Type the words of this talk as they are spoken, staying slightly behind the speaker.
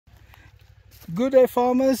Good day,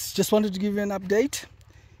 farmers. Just wanted to give you an update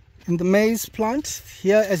in the maize plant.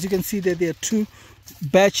 Here, as you can see, that there are two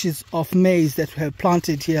batches of maize that we have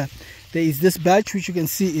planted here. There is this batch which you can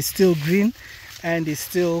see is still green and is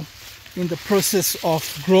still in the process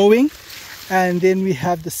of growing, and then we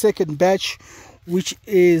have the second batch which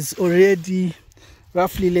is already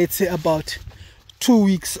roughly, let's say, about 2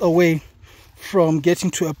 weeks away from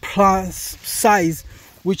getting to a plant size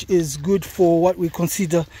which is good for what we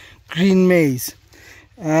consider green maize.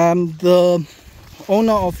 The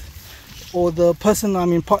owner of, or the person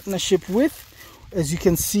I'm in partnership with, as you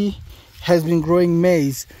can see, has been growing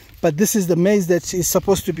maize, but this is the maize that is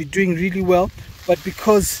supposed to be doing really well, but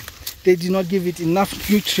because they did not give it enough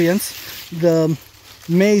nutrients, the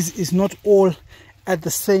maize is not all at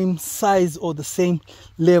the same size or the same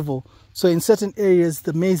level. So in certain areas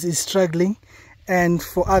the maize is struggling, and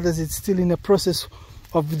for others it's still in a process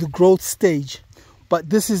of the growth stage. But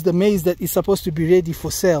this is the maize that is supposed to be ready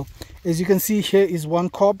for sale. As you can see, here is one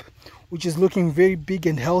cob which is looking very big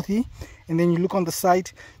and healthy, and then you look on the side,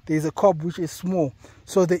 there is a cob which is small.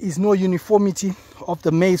 So there is no uniformity of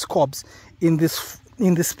the maize cobs in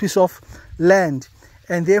this piece of land,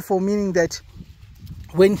 and therefore meaning that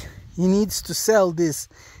when he needs to sell this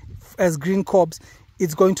as green cobs,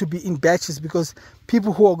 it's going to be in batches, because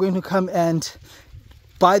people who are going to come and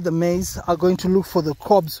buy the maize are going to look for the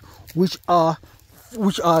cobs which are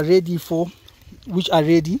ready,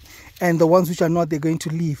 and the ones which are not, they're going to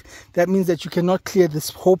leave. That means that you cannot clear this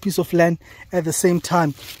whole piece of land at the same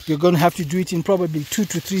time. You're going to have to do it in probably 2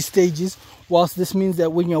 to 3 stages. Whilst this means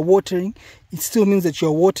that when you're watering, it still means that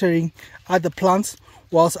you're watering other plants,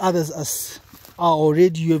 whilst others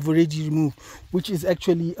you have already removed, which is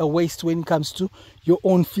actually a waste when it comes to your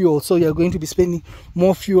own fuel. So you're going to be spending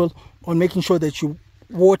more fuel on making sure that you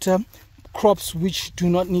water crops which do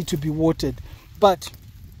not need to be watered. But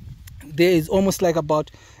there is almost like about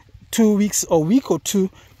 2 weeks or week or two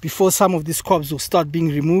before some of these crops will start being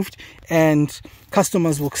removed and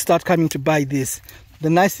customers will start coming to buy this. The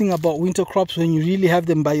nice thing about winter crops, when you really have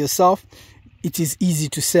them by yourself, it is easy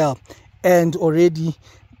to sell. And already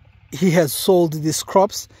he has sold these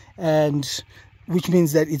crops, and which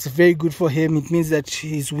means that it's very good for him. It means that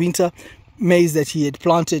his winter maize that he had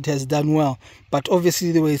planted has done well. But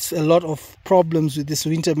obviously there was a lot of problems with this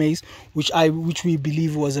winter maize, which we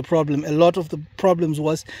believe was a problem. A lot of the problems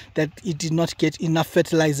was that it did not get enough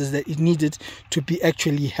fertilizers that it needed to be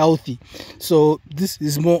actually healthy. So this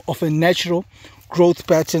is more of a natural growth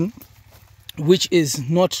pattern, which is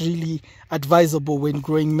not really advisable when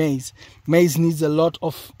growing maize. Maize needs a lot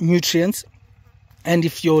of nutrients, and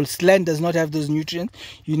if your land does not have those nutrients,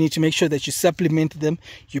 you need to make sure that you supplement them,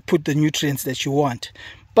 you put the nutrients that you want.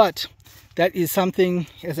 But that is something,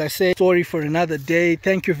 as I say, story for another day.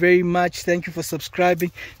 Thank you very much. Thank you for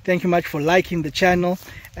subscribing. Thank you much for liking the channel,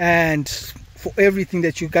 and for everything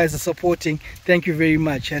that you guys are supporting. Thank you very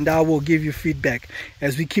much, and I will give you feedback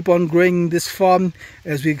as we keep on growing this farm,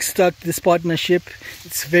 as we start this partnership.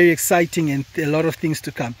 It's very exciting and a lot of things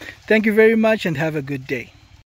to come. Thank you very much and have a good day.